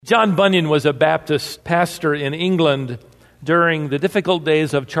John Bunyan was a Baptist pastor in England during the difficult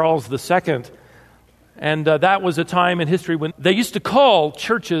days of Charles II. And that was a time in history when they used to call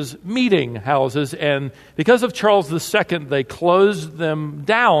churches meeting houses. And because of Charles II, they closed them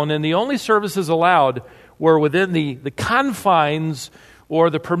down. And the only services allowed were within the confines or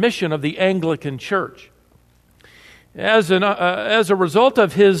the permission of the Anglican Church. As a result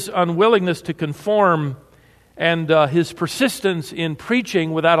of his unwillingness to conform and his persistence in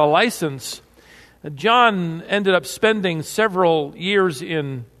preaching without a license, John ended up spending several years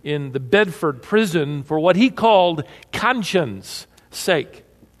in the Bedford prison for what he called conscience sake.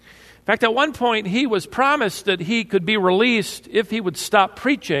 In fact, at one point, he was promised that he could be released if he would stop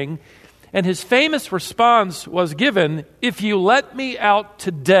preaching, and his famous response was given, "If you let me out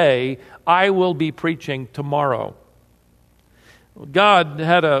today, I will be preaching tomorrow." God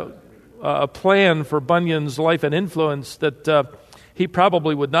had a plan for Bunyan's life and influence that he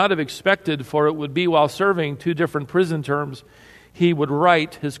probably would not have expected, for it would be while serving 2 different prison terms, he would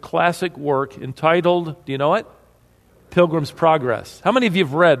write his classic work entitled, do you know it? Pilgrim's Progress. How many of you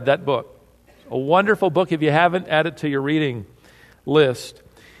have read that book? A wonderful book. If you haven't, add it to your reading list.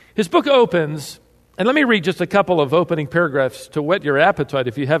 His book opens, and let me read just a couple of opening paragraphs to whet your appetite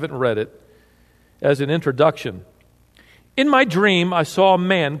if you haven't read it, as an introduction. "In my dream, I saw a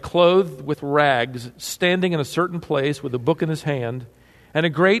man clothed with rags standing in a certain place with a book in his hand and a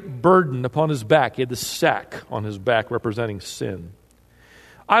great burden upon his back." He had the sack on his back representing sin.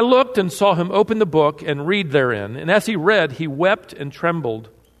 "I looked and saw him open the book and read therein. And as he read, he wept and trembled.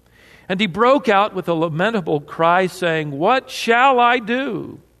 And he broke out with a lamentable cry, saying, 'What shall I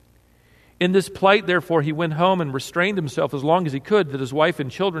do?' In this plight, therefore, he went home and restrained himself as long as he could, that his wife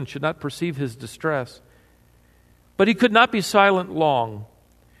and children should not perceive his distress. But he could not be silent long.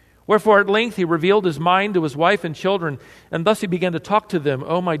 Wherefore at length he revealed his mind to his wife and children, and thus he began to talk to them.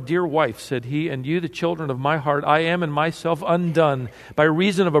 'O my dear wife,' said he, 'and you the children of my heart, I am in myself undone by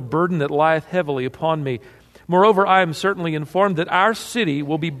reason of a burden that lieth heavily upon me. Moreover, I am certainly informed that our city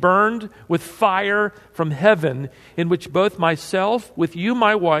will be burned with fire from heaven, in which both myself, with you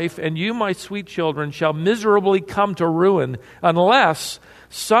my wife, and you my sweet children, shall miserably come to ruin, unless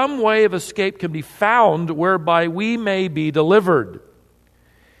some way of escape can be found whereby we may be delivered.'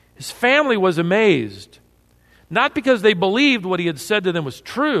 His family was amazed, not because they believed what he had said to them was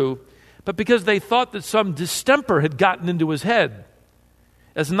true, but because they thought that some distemper had gotten into his head.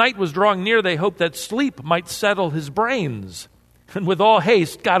 As night was drawing near, they hoped that sleep might settle his brains, and with all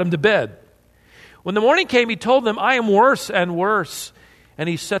haste got him to bed. When the morning came, he told them, 'I am worse and worse.' And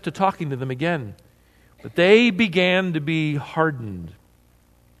he set to talking to them again. But they began to be hardened.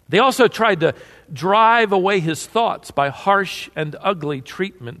 They also tried to drive away his thoughts by harsh and ugly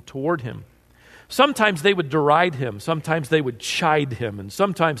treatment toward him. Sometimes they would deride him, sometimes they would chide him, and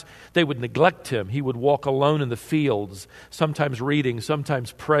sometimes they would neglect him. He would walk alone in the fields, sometimes reading,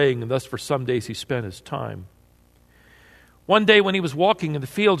 sometimes praying, and thus for some days he spent his time. One day when he was walking in the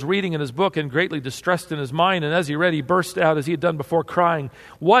fields, reading in his book and greatly distressed in his mind, and as he read, he burst out, as he had done before, crying,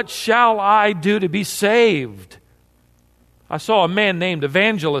 'What shall I do to be saved?' I saw a man named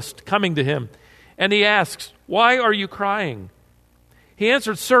Evangelist coming to him, and he asks, 'Why are you crying?' He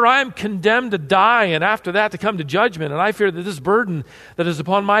answered, 'Sir, I am condemned to die, and after that to come to judgment, and I fear that this burden that is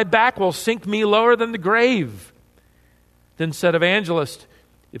upon my back will sink me lower than the grave.' Then said Evangelist,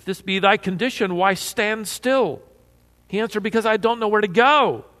 'If this be thy condition, why stand still?' He answered, 'Because I don't know where to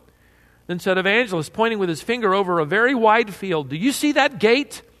go.' Then said Evangelist, pointing with his finger over a very wide field, 'Do you see that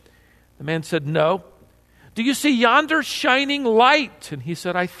gate?' The man said, 'No.' 'Do you see yonder shining light?' And he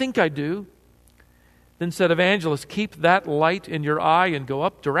said, 'I think I do.' Then said Evangelist, 'Keep that light in your eye and go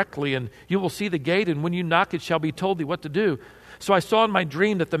up directly, and you will see the gate, and when you knock it shall be told thee what to do.' So I saw in my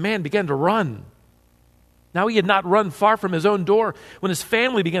dream that the man began to run. Now he had not run far from his own door when his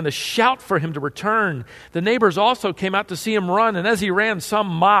family began to shout for him to return. The neighbors also came out to see him run, and as he ran, some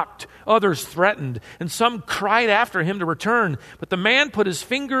mocked, others threatened, and some cried after him to return. But the man put his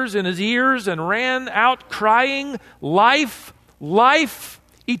fingers in his ears and ran out crying, 'Life, life,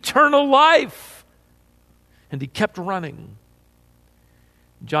 eternal life.' And he kept running."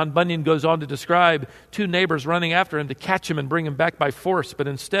 John Bunyan goes on to describe 2 neighbors running after him to catch him and bring him back by force. But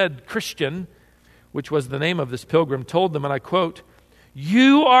instead, Christian, which was the name of this pilgrim, told them, and I quote,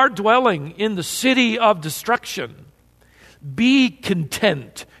 "You are dwelling in the city of destruction. Be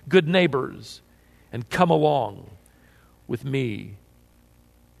content, good neighbors, and come along with me."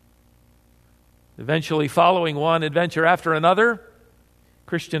 Eventually, following one adventure after another,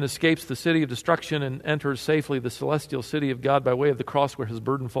 Christian escapes the city of destruction and enters safely the celestial city of God by way of the cross, where his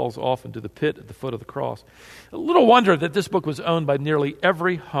burden falls off into the pit at the foot of the cross. A little wonder that this book was owned by nearly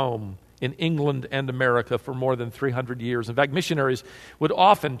every home in England and America for more than 300 years. In fact, missionaries would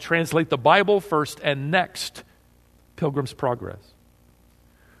often translate the Bible first and next Pilgrim's Progress.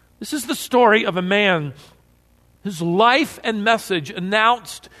 This is the story of a man whose life and message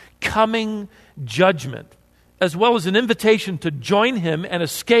announced coming judgment, as well as an invitation to join him and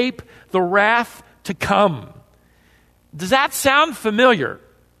escape the wrath to come. Does that sound familiar?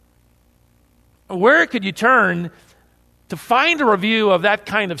 Where could you turn to find a review of that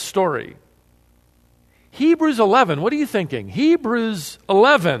kind of story? Hebrews 11. What are you thinking? Hebrews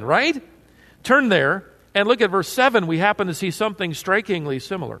 11, right? Turn there and look at verse 7. We happen to see something strikingly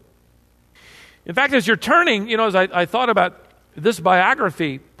similar. In fact, as you're turning, as I thought about this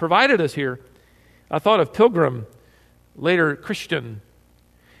biography provided us here, I thought of Pilgrim, later Christian.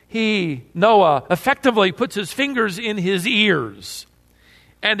 Noah, effectively puts his fingers in his ears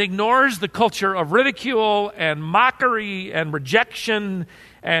and ignores the culture of ridicule and mockery and rejection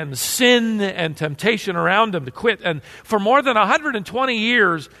and sin and temptation around him to quit. And for more than 120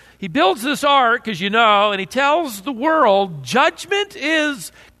 years, he builds this ark, as you know, and he tells the world, judgment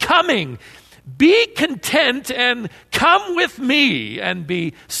is coming. Be content and come with me and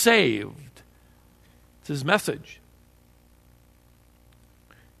be saved. It's his message.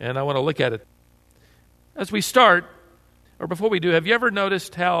 And I want to look at it. As we start, or before we do, have you ever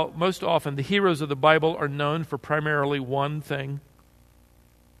noticed how most often the heroes of the Bible are known for primarily one thing?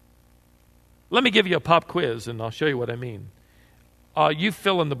 Let me give you a pop quiz and I'll show you what I mean. You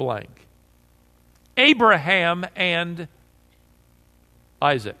fill in the blank. Abraham and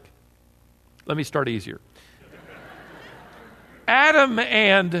Isaac. Let me start easier. Adam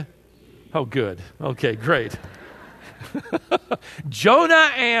and... Oh, good. Okay, great.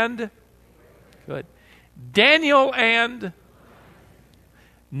 Jonah and... Good. Daniel and...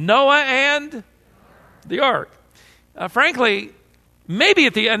 Noah and... The ark. Frankly, maybe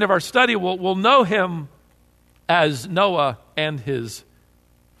at the end of our study we'll know him as Noah and his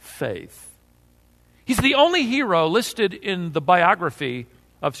faith. He's the only hero listed in the biography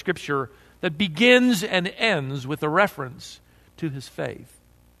of Scripture that begins and ends with a reference to his faith.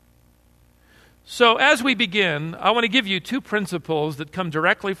 So as we begin, I want to give you two principles that come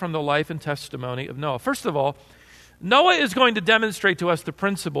directly from the life and testimony of Noah. First of all, Noah is going to demonstrate to us the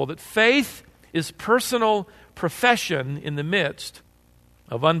principle that faith is personal profession in the midst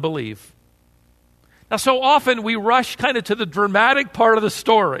of unbelief. Now, so often we rush kind of to the dramatic part of the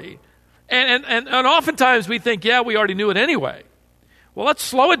story. And oftentimes we think, yeah, we already knew it anyway. Well, let's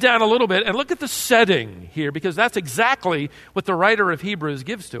slow it down a little bit and look at the setting here, because that's exactly what the writer of Hebrews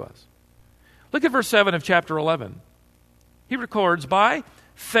gives to us. Look at verse 7 of chapter 11. He records, by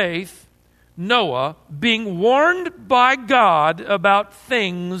faith, Noah, being warned by God about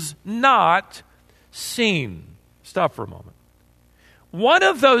things not seen. Stop for a moment. One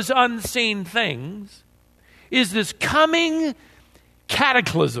of those unseen things is this coming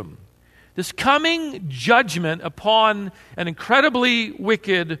cataclysm, this coming judgment upon an incredibly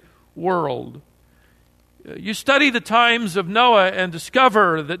wicked world. You study the times of Noah and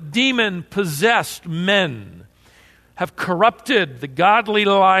discover that demon-possessed men have corrupted the godly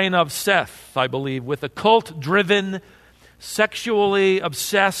line of Seth, I believe, with occult-driven, sexually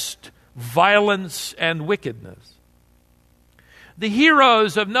obsessed violence and wickedness. The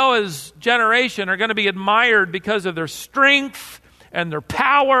heroes of Noah's generation are going to be admired because of their strength and their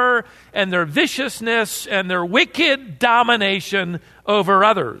power and their viciousness and their wicked domination over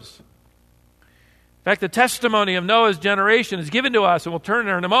others. In fact, the testimony of Noah's generation is given to us, and we'll turn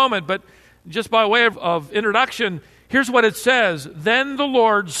there in a moment, but just by way of introduction, here's what it says. Then the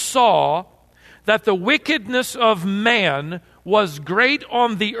Lord saw that the wickedness of man was great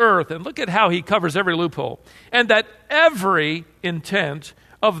on the earth. And look at how he covers every loophole. And that every intent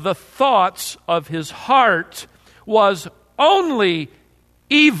of the thoughts of his heart was only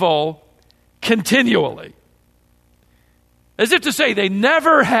evil continually. As if to say they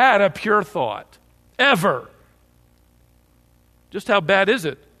never had a pure thought. Ever. Just how bad is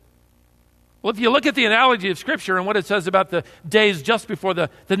it? Well, if you look at the analogy of Scripture and what it says about the days just before the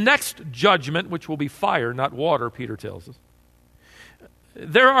next judgment, which will be fire, not water, Peter tells us,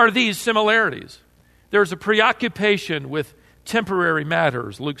 there are these similarities. There's a preoccupation with temporary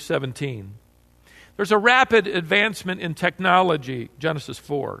matters, Luke 17. There's a rapid advancement in technology, Genesis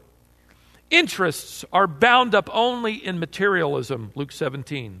 4. Interests are bound up only in materialism, Luke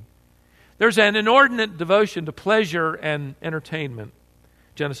 17. There's an inordinate devotion to pleasure and entertainment,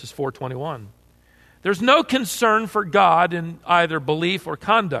 Genesis 4:21. There's no concern for God in either belief or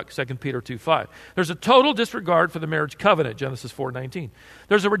conduct, 2 Peter 2:5. There's a total disregard for the marriage covenant, Genesis 4:19.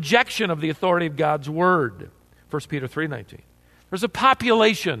 There's a rejection of the authority of God's word, 1 Peter 3:19. There's a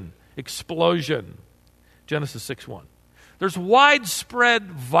population explosion, Genesis 6:1. There's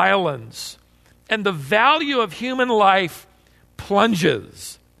widespread violence, and the value of human life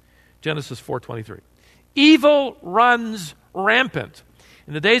plunges, Genesis 4:23. Evil runs rampant.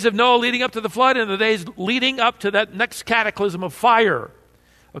 In the days of Noah leading up to the flood, and in the days leading up to that next cataclysm of fire,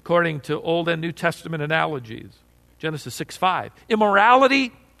 according to Old and New Testament analogies. Genesis 6:5.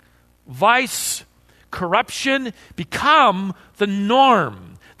 Immorality, vice, corruption become the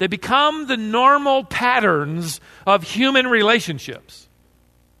norm. They become the normal patterns of human relationships.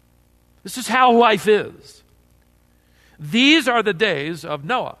 This is how life is. These are the days of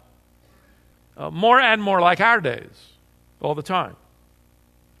Noah. More and more like our days, all the time.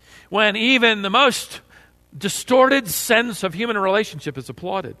 When even the most distorted sense of human relationship is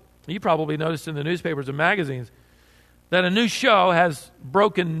applauded. You probably noticed in the newspapers and magazines that a new show has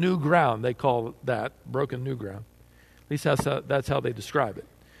broken new ground. They call that broken new ground. At least that's how they describe it.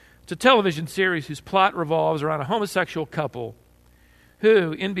 It's a television series whose plot revolves around a homosexual couple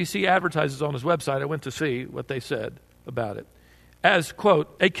who NBC advertises on his website. I went to see what they said about it. As,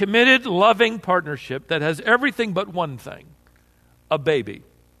 quote, a committed, loving partnership that has everything but one thing, a baby.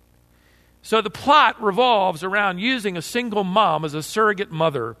 So the plot revolves around using a single mom as a surrogate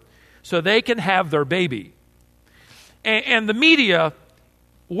mother so they can have their baby. And the media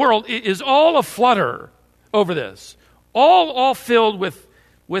world is all aflutter over this, all filled with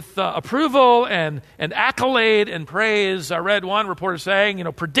approval and accolade and praise. I read one reporter saying,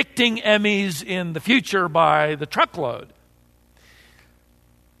 predicting Emmys in the future by the truckload.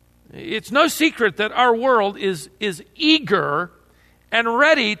 It's no secret that our world is eager and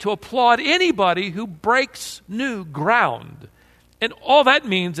ready to applaud anybody who breaks new ground. And all that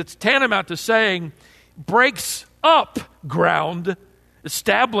means, it's tantamount to saying, breaks up ground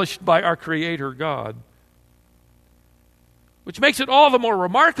established by our Creator God. Which makes it all the more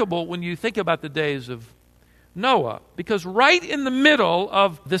remarkable when you think about the days of Noah. Because right in the middle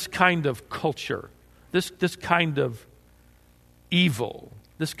of this kind of culture, this kind of evil,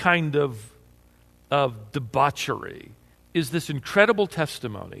 this kind of debauchery, is this incredible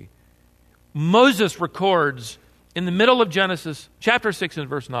testimony. Moses records in the middle of Genesis chapter 6 and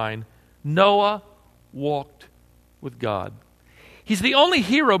verse 9, Noah walked with God. He's the only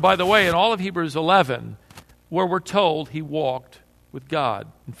hero, by the way, in all of Hebrews 11 where we're told he walked with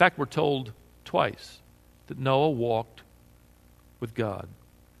God. In fact, we're told twice that Noah walked with God.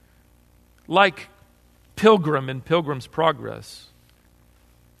 Like Pilgrim in Pilgrim's Progress,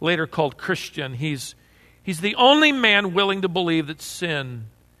 later called Christian, he's the only man willing to believe that sin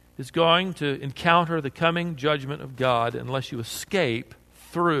is going to encounter the coming judgment of God unless you escape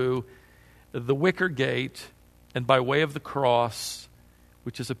through the wicker gate and by way of the cross,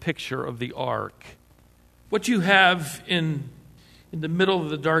 which is a picture of the ark. What you have in the middle of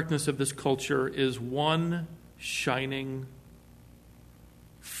the darkness of this culture is one shining,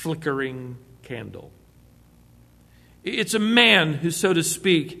 flickering candle. It's a man who, so to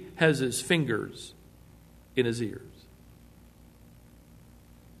speak, has his fingers in his ears.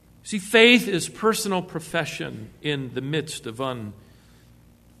 See, faith is personal profession in the midst of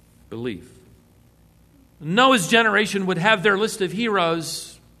unbelief. Noah's generation would have their list of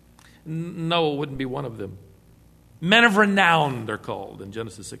heroes. Noah wouldn't be one of them. Men of renown, they're called in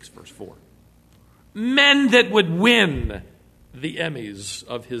Genesis 6, verse 4. Men that would win the Emmys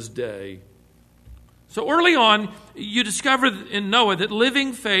of his day. So early on, you discover in Noah that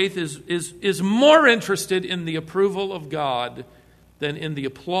living faith is more interested in the approval of God than in the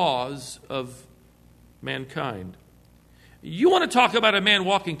applause of mankind. You want to talk about a man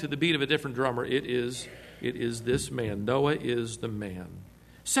walking to the beat of a different drummer, it is this man. Noah is the man.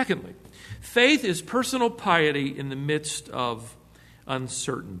 Secondly, faith is personal piety in the midst of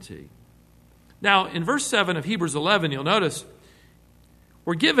uncertainty. Now, in verse 7 of Hebrews 11, you'll notice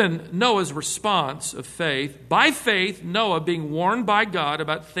we're given Noah's response of faith. By faith, Noah, being warned by God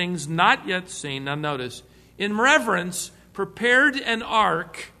about things not yet seen, now notice, in reverence, prepared an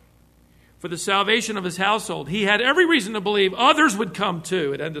ark for the salvation of his household. He had every reason to believe others would come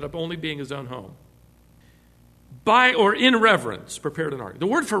too. It ended up only being his own home. By or in reverence, prepared an ark. The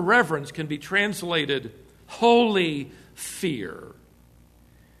word for reverence can be translated holy fear.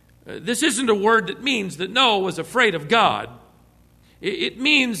 This isn't a word that means that Noah was afraid of God. It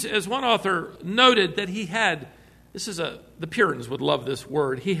means, as one author noted, that he had, the Puritans would love this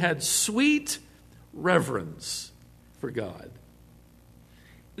word, he had sweet reverence for God.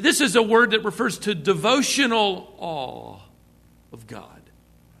 This is a word that refers to devotional awe of God.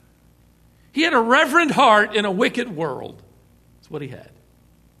 He had a reverent heart in a wicked world. That's what he had.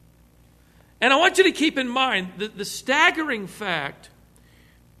 And I want you to keep in mind the staggering fact,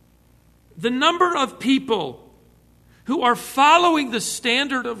 the number of people who are following the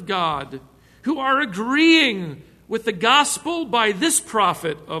standard of God, who are agreeing with the gospel by this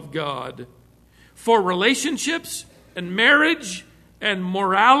prophet of God for relationships and marriage and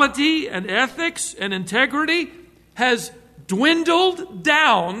morality and ethics and integrity, has dwindled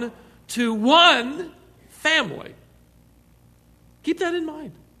down to one family. Keep that in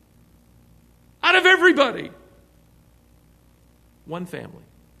mind. Out of everybody, one family.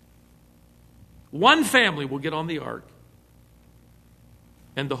 One family will get on the ark,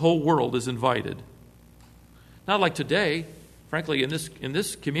 and the whole world is invited. Not like today. Frankly, in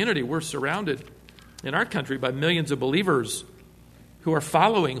this community, we're surrounded in our country by millions of believers who are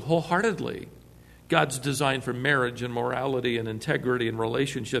following wholeheartedly God's design for marriage and morality and integrity and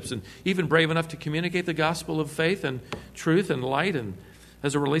relationships, and even brave enough to communicate the gospel of faith and truth and light and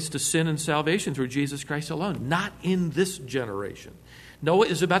as it relates to sin and salvation through Jesus Christ alone. Not in this generation. Noah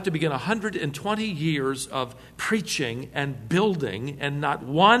is about to begin 120 years of preaching and building, and not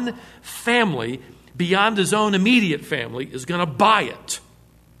one family beyond his own immediate family is going to buy it.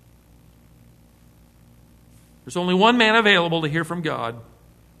 There's only one man available to hear from God.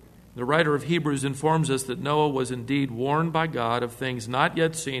 The writer of Hebrews informs us that Noah was indeed warned by God of things not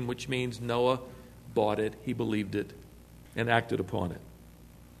yet seen, which means Noah bought it, he believed it, and acted upon it.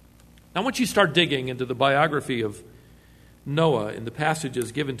 Now, once you start digging into the biography of Noah in the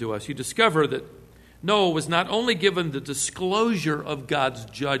passages given to us, you discover that Noah was not only given the disclosure of God's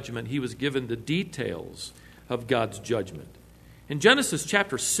judgment, he was given the details of God's judgment. In Genesis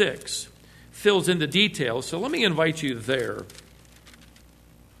chapter 6 fills in the details, so let me invite you there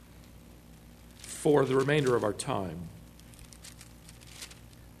for the remainder of our time.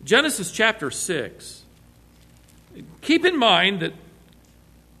 Genesis chapter 6. Keep in mind that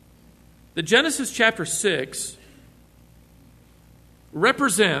the Genesis chapter 6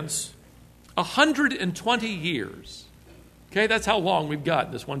 represents 120 years. Okay, that's how long we've got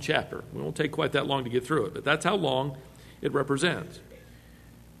in this one chapter. We won't take quite that long to get through it, but that's how long it represents.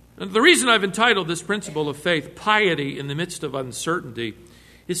 And the reason I've entitled this principle of faith, Piety in the Midst of Uncertainty,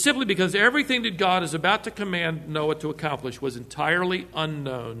 is simply because everything that God is about to command Noah to accomplish was entirely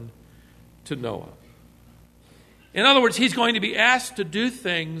unknown to Noah. In other words, he's going to be asked to do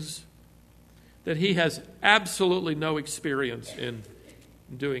things that he has absolutely no experience in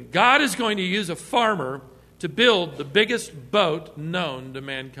doing. God is going to use a farmer to build the biggest boat known to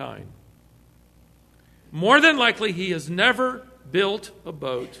mankind. More than likely, he has never built a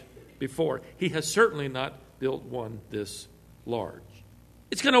boat before. He has certainly not built one this large.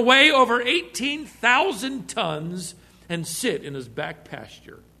 It's going to weigh over 18,000 tons and sit in his back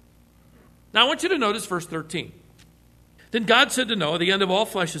pasture. Now, I want you to notice verse 13. Then God said to Noah, the end of all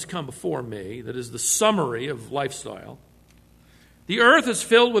flesh has come before me. That is the summary of lifestyle. The earth is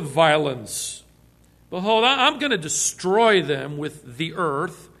filled with violence. Behold, I'm going to destroy them with the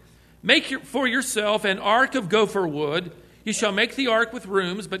earth. Make for yourself an ark of gopher wood. You shall make the ark with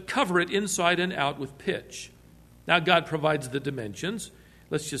rooms, but cover it inside and out with pitch. Now God provides the dimensions.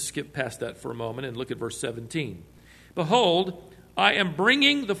 Let's just skip past that for a moment and look at verse 17. Behold, I am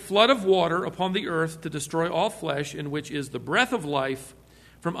bringing the flood of water upon the earth to destroy all flesh, in which is the breath of life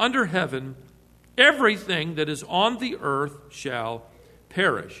from under heaven. Everything that is on the earth shall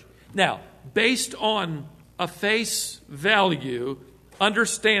perish. Now, based on a face value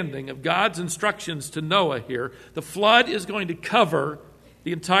understanding of God's instructions to Noah here, the flood is going to cover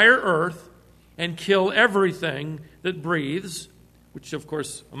the entire earth and kill everything that breathes, which, of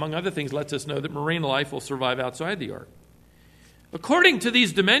course, among other things, lets us know that marine life will survive outside the ark. According to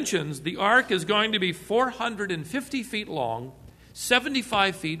these dimensions, the ark is going to be 450 feet long,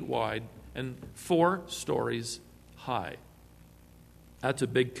 75 feet wide, and 4 stories high. That's a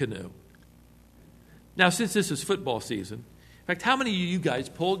big canoe. Now, since this is football season, in fact, how many of you guys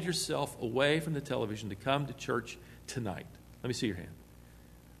pulled yourself away from the television to come to church tonight? Let me see your hand.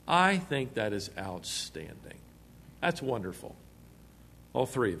 I think that is outstanding. That's wonderful. All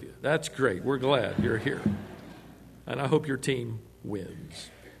 3 of you. That's great. We're glad you're here. And I hope your team wins.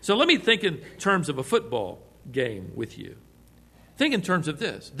 So let me think in terms of a football game with you. Think in terms of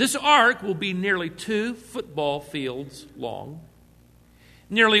this. This ark will be nearly 2 football fields long,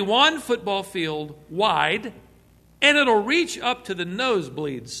 nearly 1 football field wide, and it'll reach up to the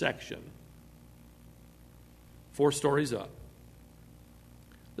nosebleed section, 4 stories up.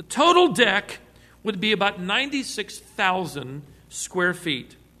 The total deck would be about 96,000 square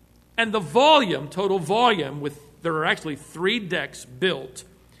feet And the volume, total volume, there are actually 3 decks built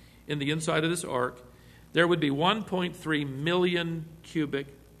in the inside of this ark, there would be 1.3 million cubic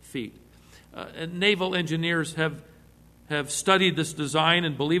feet. And naval engineers have studied this design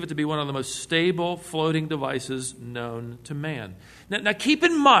and believe it to be one of the most stable floating devices known to man. Now keep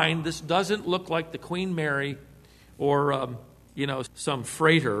in mind, this doesn't look like the Queen Mary or some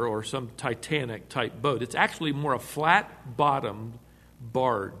freighter or some Titanic-type boat. It's actually more a flat-bottomed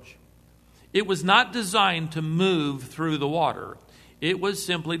barge. It was not designed to move through the water. It was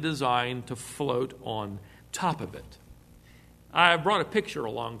simply designed to float on top of it. I brought a picture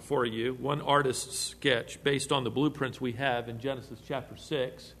along for you, one artist's sketch based on the blueprints we have in Genesis chapter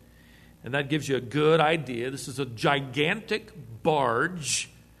 6. And that gives you a good idea. This is a gigantic barge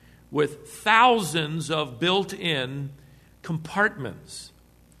with thousands of built-in compartments,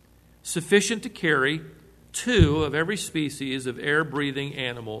 sufficient to carry 2 of every species of air-breathing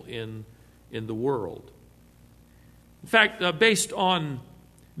animal in the world. In fact, based on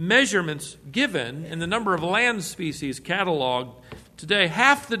measurements given and the number of land species cataloged, today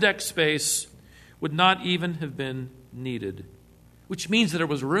half the deck space would not even have been needed, which means that there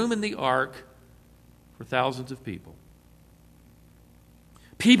was room in the ark for thousands of people.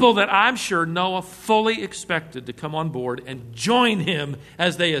 People that I'm sure Noah fully expected to come on board and join him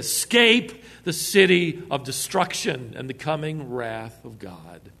as they escape the city of destruction and the coming wrath of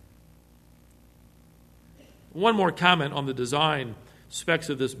God. One more comment on the design specs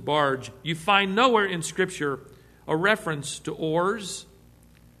of this barge. You find nowhere in Scripture a reference to oars,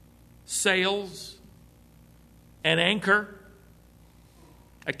 sails, an anchor,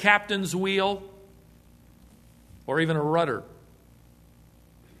 a captain's wheel, or even a rudder.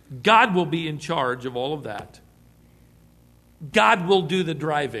 God will be in charge of all of that. God will do the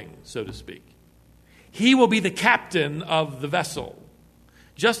driving, so to speak. He will be the captain of the vessel,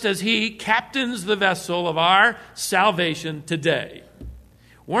 just as He captains the vessel of our salvation today.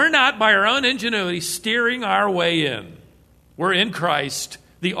 We're not, by our own ingenuity, steering our way in. We're in Christ,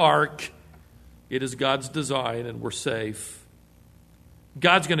 the ark. It is God's design, and we're safe.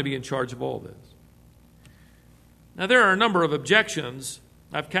 God's going to be in charge of all this. Now, there are a number of objections.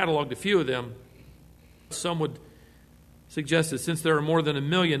 I've cataloged a few of them. Some would suggest that since there are more than 1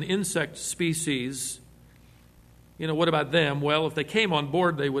 million insect species, what about them? Well, if they came on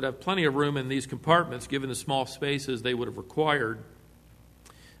board, they would have plenty of room in these compartments, given the small spaces they would have required.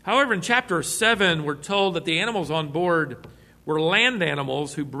 However, in chapter 7, we're told that the animals on board were land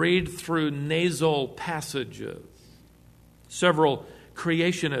animals who breathed through nasal passages. Several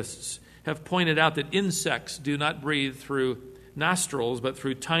creationists have pointed out that insects do not breathe through nostrils, but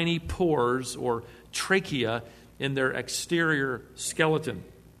through tiny pores or trachea in their exterior skeleton.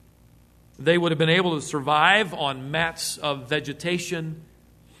 They would have been able to survive on mats of vegetation,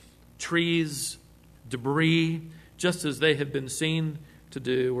 trees, debris, just as they have been seen to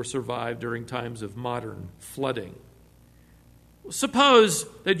do or survive during times of modern flooding. Suppose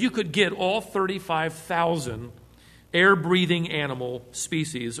that you could get all 35,000 air-breathing animal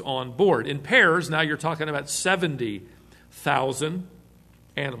species on board. In pairs, now you're talking about 70,000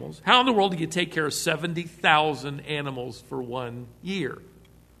 animals. How in the world do you take care of 70,000 animals for 1 year?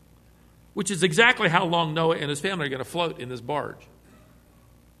 Which is exactly how long Noah and his family are going to float in this barge.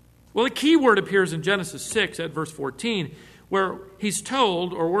 Well, a key word appears in Genesis 6 at verse 14, where he's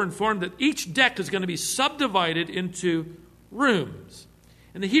told, or we're informed, that each deck is going to be subdivided into rooms.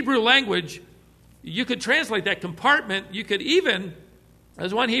 In the Hebrew language, you could translate that compartment, you could even,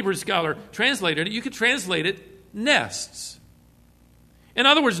 as one Hebrew scholar translated it, you could translate it nests. In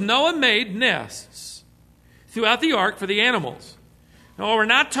other words, Noah made nests throughout the ark for the animals. Now, we're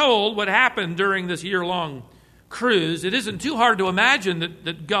not told what happened during this year-long cruise. It isn't too hard to imagine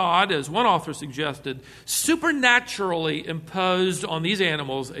that God, as one author suggested, supernaturally imposed on these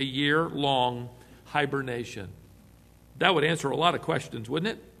animals a year-long hibernation. That would answer a lot of questions,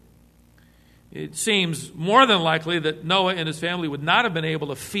 wouldn't it? It seems more than likely that Noah and his family would not have been able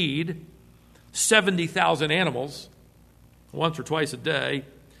to feed 70,000 animals once or twice a day,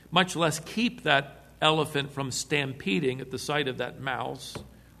 much less keep that elephant from stampeding at the sight of that mouse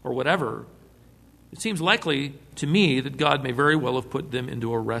or whatever. It seems likely to me that God may very well have put them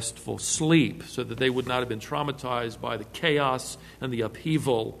into a restful sleep so that they would not have been traumatized by the chaos and the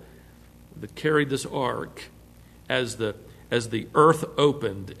upheaval that carried this ark as the earth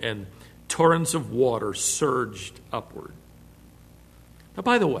opened and torrents of water surged upward. Now,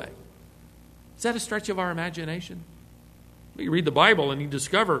 by the way, is that a stretch of our imagination? You read the Bible and you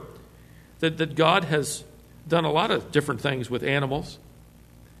discover that God has done a lot of different things with animals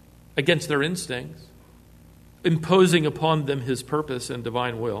against their instincts, imposing upon them His purpose and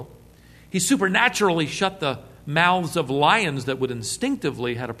divine will. He supernaturally shut the mouths of lions that would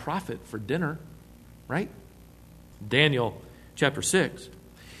instinctively had a prophet for dinner, right? Daniel chapter 6.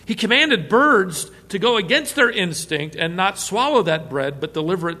 He commanded birds to go against their instinct and not swallow that bread, but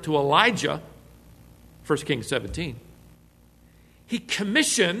deliver it to Elijah, 1 Kings 17. He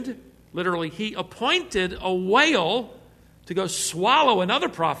commissioned, literally, he appointed a whale to go swallow another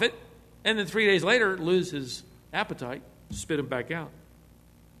prophet, and then 3 days later lose his appetite, spit him back out.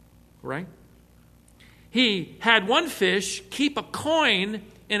 Right? He had one fish keep a coin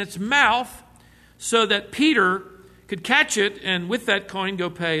in its mouth so that Peter could catch it and with that coin go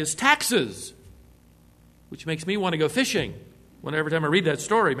pay his taxes, which makes me want to go fishing every time I read that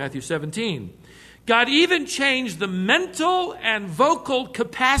story, Matthew 17. God even changed the mental and vocal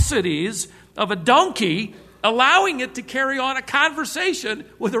capacities of a donkey, allowing it to carry on a conversation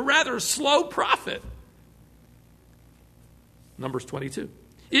with a rather slow prophet. Numbers 22.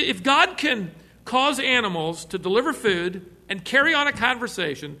 If God can cause animals to deliver food and carry on a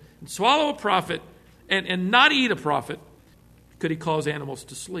conversation and swallow a prophet and not eat a prophet, could he cause animals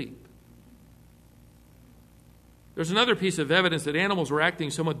to sleep? There's another piece of evidence that animals were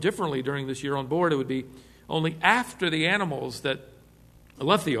acting somewhat differently during this year on board. It would be only after the animals that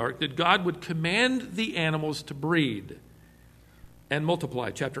left the ark that God would command the animals to breed and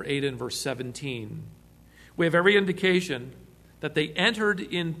multiply. Chapter 8 and verse 17. We have every indication that they entered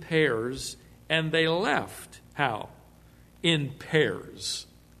in pairs and they left. How? In pairs.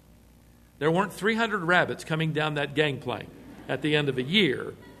 There weren't 300 rabbits coming down that gangplank at the end of a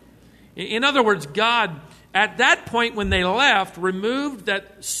year. In other words, God, at that point when they left, removed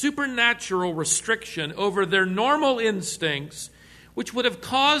that supernatural restriction over their normal instincts, which would have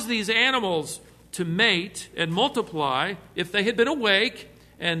caused these animals to mate and multiply if they had been awake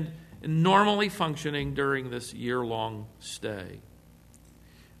and normally functioning during this year-long stay.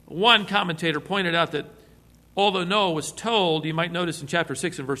 One commentator pointed out that although Noah was told, you might notice in chapter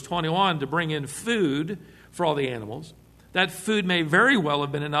 6 and verse 21, to bring in food for all the animals, that food may very well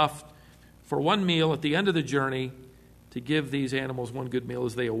have been enough for one meal at the end of the journey to give these animals one good meal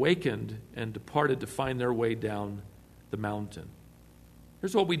as they awakened and departed to find their way down the mountain.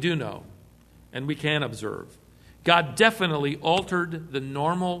 Here's what we do know, and we can observe. God definitely altered the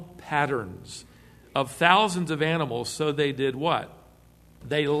normal patterns of thousands of animals so they did what?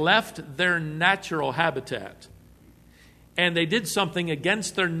 They left their natural habitat, and they did something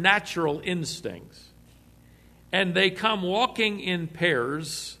against their natural instincts. And they come walking in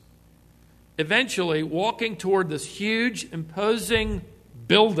pairs, eventually walking toward this huge, imposing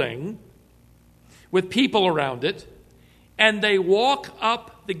building with people around it, and they walk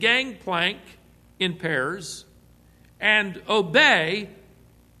up the gangplank in pairs and obey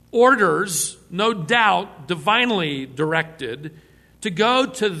orders, no doubt divinely directed, to go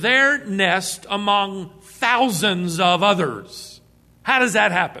to their nest among thousands of others. How does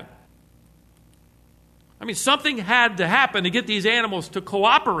that happen? I mean, something had to happen to get these animals to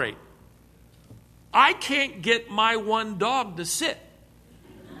cooperate. I can't get my one dog to sit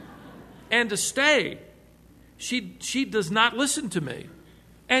and to stay. She does not listen to me.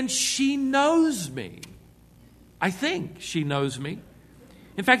 And she knows me. I think she knows me.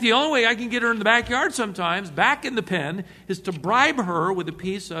 In fact, the only way I can get her in the backyard sometimes, back in the pen, is to bribe her with a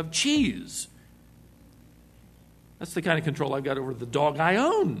piece of cheese. That's the kind of control I've got over the dog I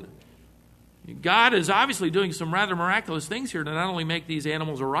own. God is obviously doing some rather miraculous things here to not only make these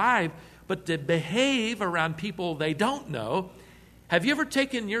animals arrive, but to behave around people they don't know. Have you ever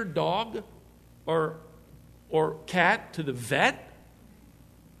taken your dog or cat to the vet?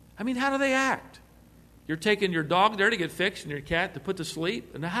 I mean, how do they act? You're taking your dog there to get fixed and your cat to put to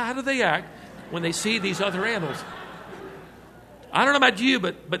sleep. And how do they act when they see these other animals? I don't know about you,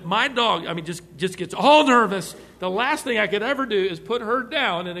 but my dog, I mean, just gets all nervous. The last thing I could ever do is put her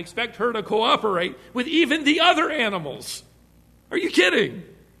down and expect her to cooperate with even the other animals. Are you kidding?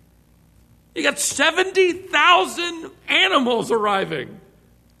 You got 70,000 animals arriving.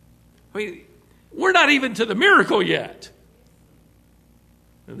 I mean, we're not even to the miracle yet.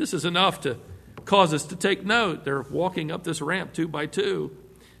 And this is enough to cause us to take note. They're walking up this ramp 2 by 2.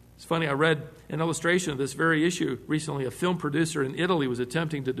 It's funny, I read an illustration of this very issue recently. A film producer in Italy was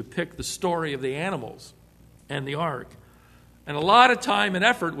attempting to depict the story of the animals and the ark. And a lot of time and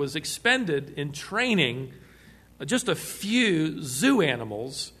effort was expended in training just a few zoo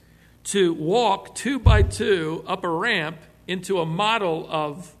animals to walk 2 by 2 up a ramp into a model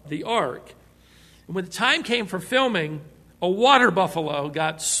of the ark. And when the time came for filming, a water buffalo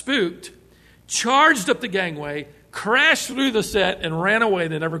got spooked, charged up the gangway, crashed through the set, and ran away.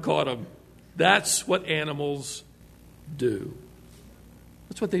 They never caught him. That's what animals do.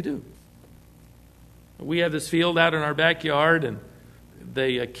 That's what they do. We have this field out in our backyard, and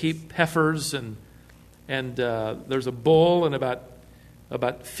they keep heifers, and there's a bull and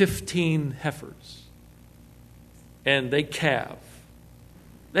about 15 heifers. And they calve.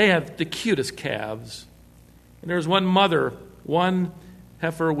 They have the cutest calves. And there's one mother, one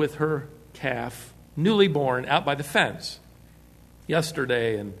heifer with her calf, newly born, out by the fence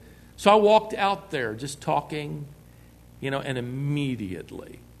yesterday. And so I walked out there just talking, and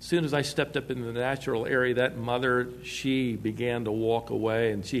immediately, as soon as I stepped up into the natural area, that mother, she began to walk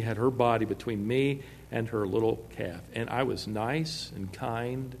away, and she had her body between me and her little calf. And I was nice and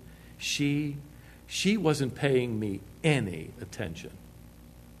kind. She wasn't paying me any attention.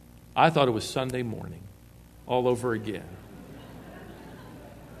 I thought it was Sunday morning all over again.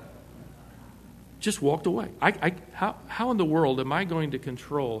 Just walked away. How in the world am I going to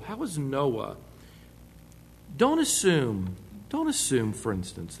control? How is Noah? Don't assume, for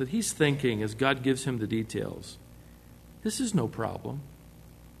instance, that he's thinking as God gives him the details, this is no problem.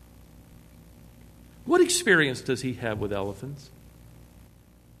 What experience does he have with elephants?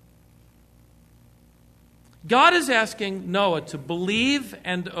 God is asking Noah to believe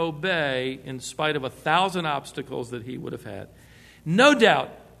and obey in spite of 1,000 obstacles that he would have had. No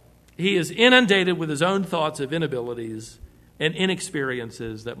doubt, he is inundated with his own thoughts of inabilities and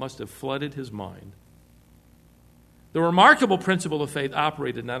inexperiences that must have flooded his mind. The remarkable principle of faith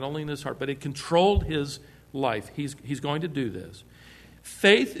operated not only in his heart, but it controlled his life. He's going to do this.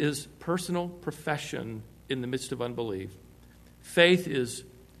 Faith is personal profession in the midst of unbelief. Faith is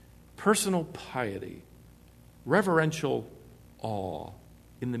personal piety, reverential awe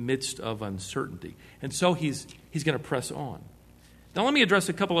in the midst of uncertainty. And so he's going to press on. Now let me address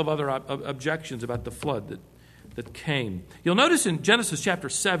a couple of other objections about the flood that came. You'll notice in Genesis chapter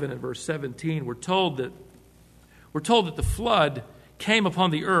 7 and verse 17, we're told that the flood came upon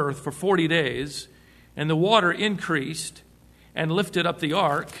the earth for 40 days, and the water increased and lifted up the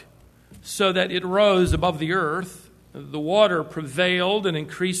ark so that it rose above the earth. The water prevailed and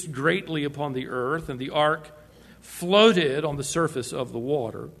increased greatly upon the earth, and the ark floated on the surface of the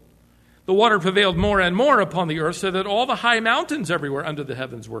water. The water prevailed more and more upon the earth, so that all the high mountains everywhere under the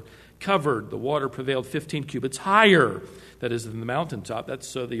heavens were covered. The water prevailed 15 cubits higher, that is, than the mountaintop. That's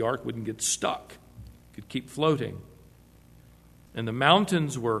so the ark wouldn't get stuck. It could keep floating. And the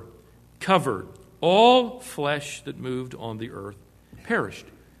mountains were covered. All flesh that moved on the earth perished.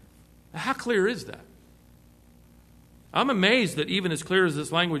 How clear is that? I'm amazed that even as clear as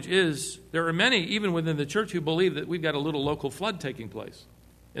this language is, there are many, even within the church, who believe that we've got a little local flood taking place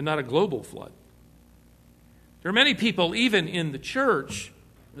and not a global flood. There are many people, even in the church,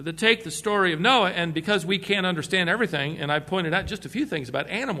 that take the story of Noah, and because we can't understand everything, and I pointed out just a few things about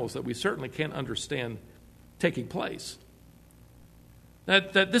animals that we certainly can't understand taking place,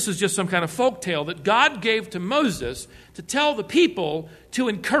 that this is just some kind of folk tale that God gave to Moses to tell the people to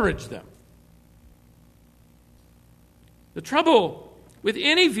encourage them. The trouble with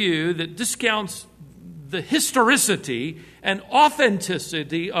any view that discounts the historicity and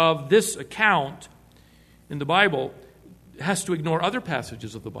authenticity of this account in the Bible has to ignore other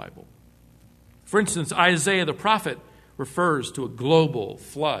passages of the Bible. For instance, Isaiah the prophet refers to a global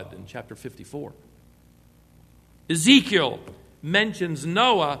flood in chapter 54. Ezekiel mentions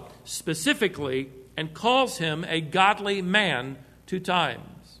Noah specifically and calls him a godly man 2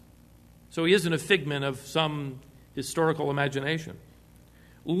 times. So he isn't a figment of some historical imagination.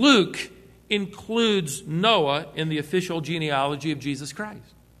 Luke includes Noah in the official genealogy of Jesus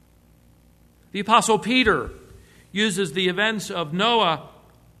Christ. The Apostle Peter uses the events of Noah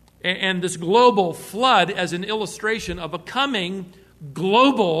and this global flood as an illustration of a coming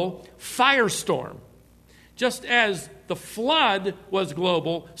global firestorm. Just as the flood was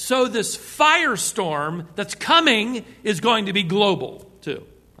global, so this firestorm that's coming is going to be global too.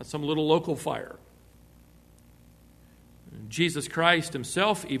 Not some little local fire. Jesus Christ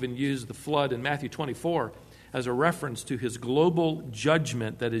himself even used the flood in Matthew 24 as a reference to his global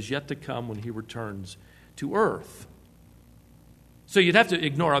judgment that is yet to come when he returns to earth. So you'd have to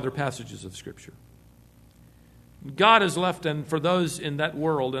ignore other passages of Scripture. God has left, and for those in that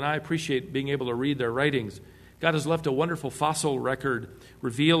world, and I appreciate being able to read their writings, God has left a wonderful fossil record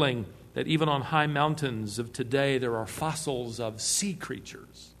revealing that even on high mountains of today there are fossils of sea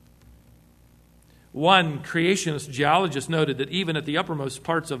creatures. One creationist geologist noted that even at the uppermost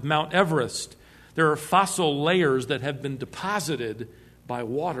parts of Mount Everest, there are fossil layers that have been deposited by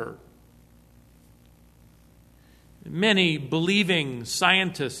water. Many believing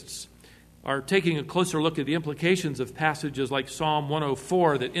scientists are taking a closer look at the implications of passages like Psalm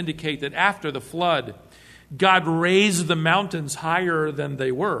 104 that indicate that after the flood, God raised the mountains higher than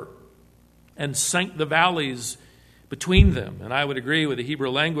they were and sank the valleys between them. And I would agree with the Hebrew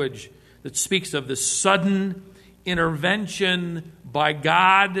language that speaks of this sudden intervention by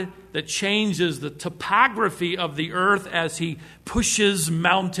God that changes the topography of the earth as he pushes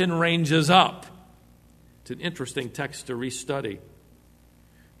mountain ranges up. It's an interesting text to restudy.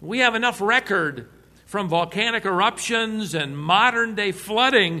 We have enough record from volcanic eruptions and modern-day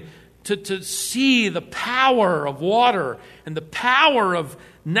flooding to see the power of water and the power of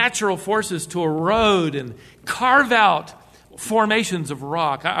natural forces to erode and carve out formations of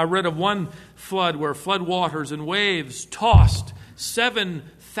rock. I read of one flood where floodwaters and waves tossed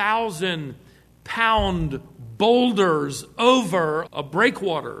 7,000-pound boulders over a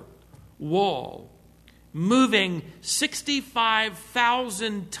breakwater wall, moving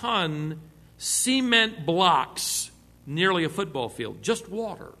 65,000-ton cement blocks, nearly a football field, just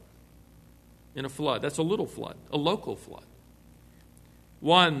water in a flood. That's a little flood, a local flood.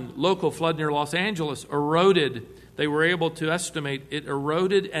 One local flood near Los Angeles eroded, they were able to estimate, it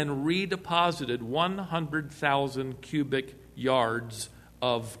eroded and redeposited 100,000 cubic yards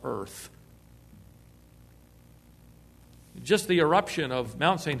of earth. Just the eruption of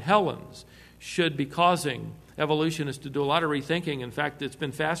Mount St. Helens should be causing evolutionists to do a lot of rethinking. In fact, it's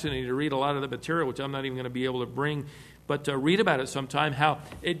been fascinating to read a lot of the material, which I'm not even going to be able to bring, but to read about it sometime, how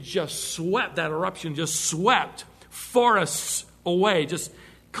it just swept, that eruption just swept forests away, just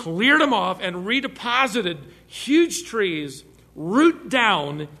cleared them off and redeposited huge trees root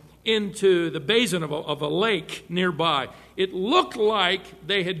down into the basin of a lake nearby. It looked like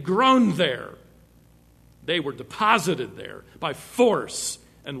they had grown there. They were deposited there by force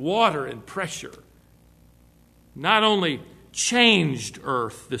and water and pressure. Not only changed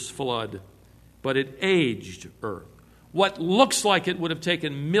earth, this flood, but it aged earth. What looks like it would have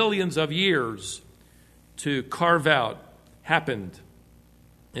taken millions of years to carve out happened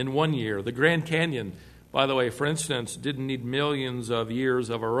in 1 year. The Grand Canyon, by the way, for instance, didn't need millions of years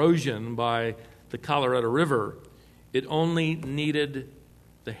of erosion by the Colorado River. It only needed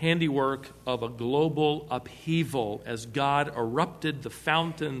the handiwork of a global upheaval as God erupted the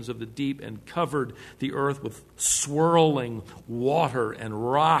fountains of the deep and covered the earth with swirling water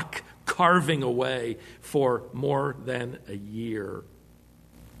and rock carving away for more than a year.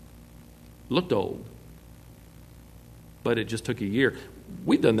 Looked old, but it just took a year.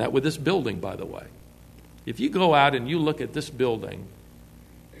 We've done that with this building, by the way. If you go out and you look at this building,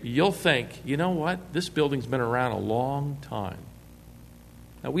 you'll think, you know what? This building's been around a long time.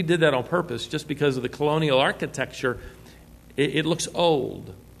 Now, we did that on purpose just because of the colonial architecture. It looks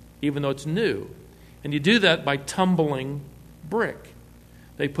old, even though it's new. And you do that by tumbling brick.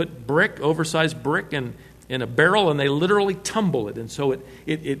 They put brick, oversized brick, in a barrel, and they literally tumble it. And so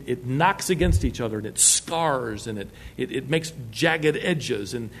it knocks against each other, and it scars, and it makes jagged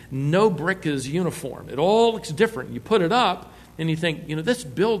edges, and no brick is uniform. It all looks different. You put it up, and you think, this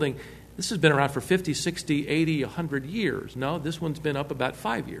building, this has been around for 50, 60, 80, 100 years. No, this one's been up about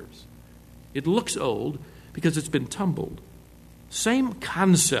 5 years. It looks old because it's been tumbled. Same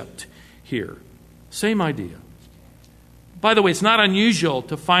concept here. Same idea. By the way, it's not unusual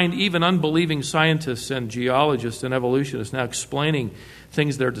to find even unbelieving scientists and geologists and evolutionists now explaining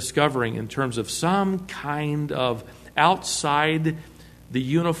things they're discovering in terms of some kind of outside the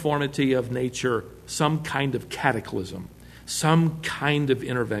uniformity of nature, some kind of cataclysm, some kind of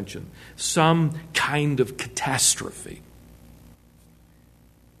intervention, some kind of catastrophe.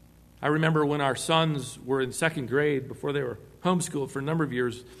 I remember when our sons were in second grade, before they were homeschooled for a number of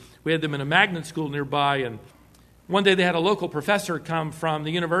years, we had them in a magnet school nearby, and one day they had a local professor come from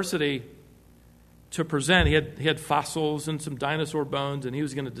the university to present. He had fossils and some dinosaur bones, and he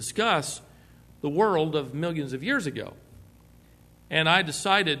was going to discuss the world of millions of years ago. And I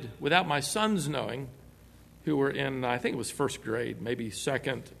decided, without my sons knowing, who were in, I think it was first grade, maybe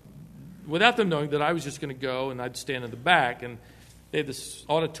second, without them knowing, that I was just going to go and I'd stand in the back. And they had this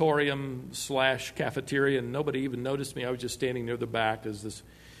auditorium/cafeteria, and nobody even noticed me. I was just standing near the back as this.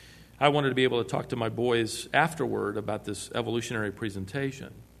 I wanted to be able to talk to my boys afterward about this evolutionary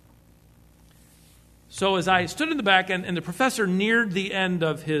presentation. So as I stood in the back, and the professor neared the end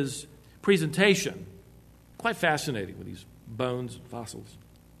of his presentation, quite fascinating with these bones and fossils,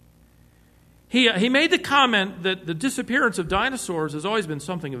 he made the comment that the disappearance of dinosaurs has always been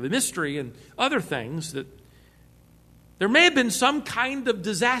something of a mystery, and other things, that there may have been some kind of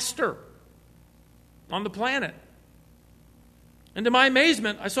disaster on the planet. And to my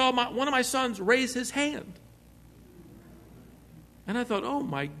amazement, I saw one of my sons raise his hand. And I thought, oh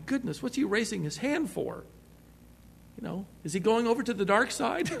my goodness, what's he raising his hand for? Is he going over to the dark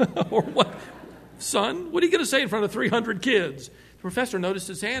side? Or what? Son, what are you going to say in front of 300 kids? The professor noticed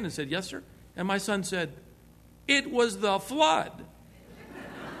his hand and said, yes, sir. And my son said, "It was the flood."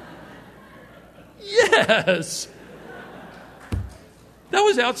 Yes! That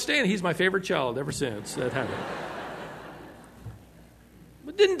was outstanding. He's my favorite child ever since that happened.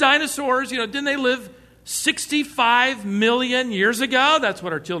 But didn't dinosaurs, didn't they live 65 million years ago? That's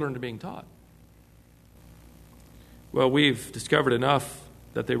what our children are being taught. Well, we've discovered enough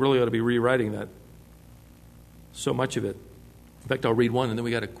that they really ought to be rewriting that. So much of it. In fact, I'll read one and then we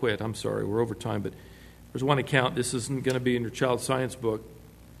got to quit. I'm sorry, we're over time, but there's one account. This isn't going to be in your child's science book.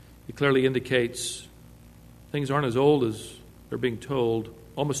 It clearly indicates things aren't as old as they're being told.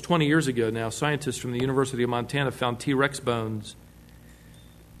 Almost 20 years ago now, scientists from the University of Montana found T-Rex bones.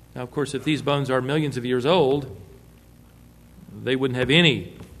 Now, of course, if these bones are millions of years old, they wouldn't have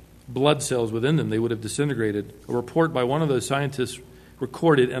any blood cells within them. They would have disintegrated. A report by one of those scientists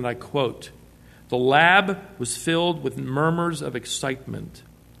recorded, and I quote, "The lab was filled with murmurs of excitement,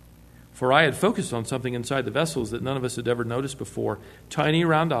 for I had focused on something inside the vessels that none of us had ever noticed before. Tiny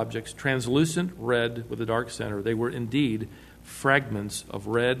round objects, translucent red with a dark center. They were indeed fragments of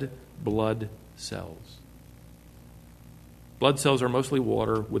red blood cells. Blood cells are mostly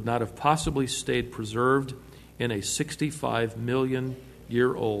water, would not have possibly stayed preserved in a 65 million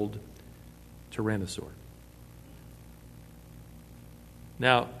year old tyrannosaur."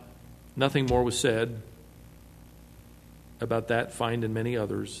 Now, nothing more was said about that find and many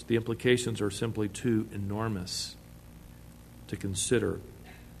others. The implications are simply too enormous to consider.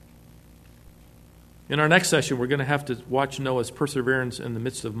 In our next session, we're going to have to watch Noah's perseverance in the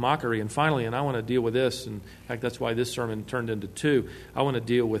midst of mockery. And finally, and I want to deal with this, and in fact, that's why this sermon turned into two, I want to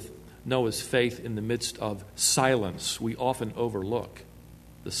deal with Noah's faith in the midst of silence. We often overlook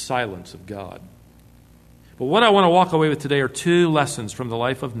the silence of God. But what I want to walk away with today are two lessons from the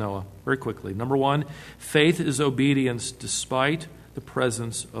life of Noah, very quickly. Number one, faith is obedience despite the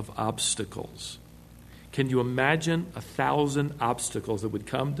presence of obstacles. Can you imagine 1,000 obstacles that would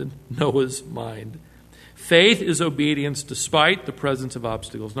come to Noah's mind? Faith is obedience despite the presence of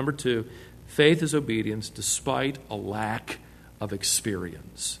obstacles. Number two, faith is obedience despite a lack of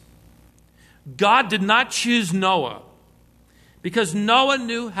experience. God did not choose Noah because Noah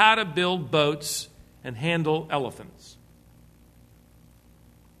knew how to build boats and handle elephants.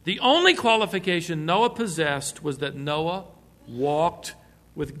 The only qualification Noah possessed was that Noah walked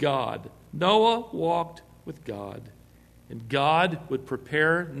with God. Noah walked with God, and God would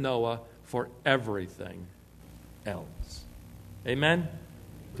prepare Noah for everything else. Amen?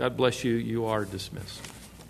 God bless you. You are dismissed.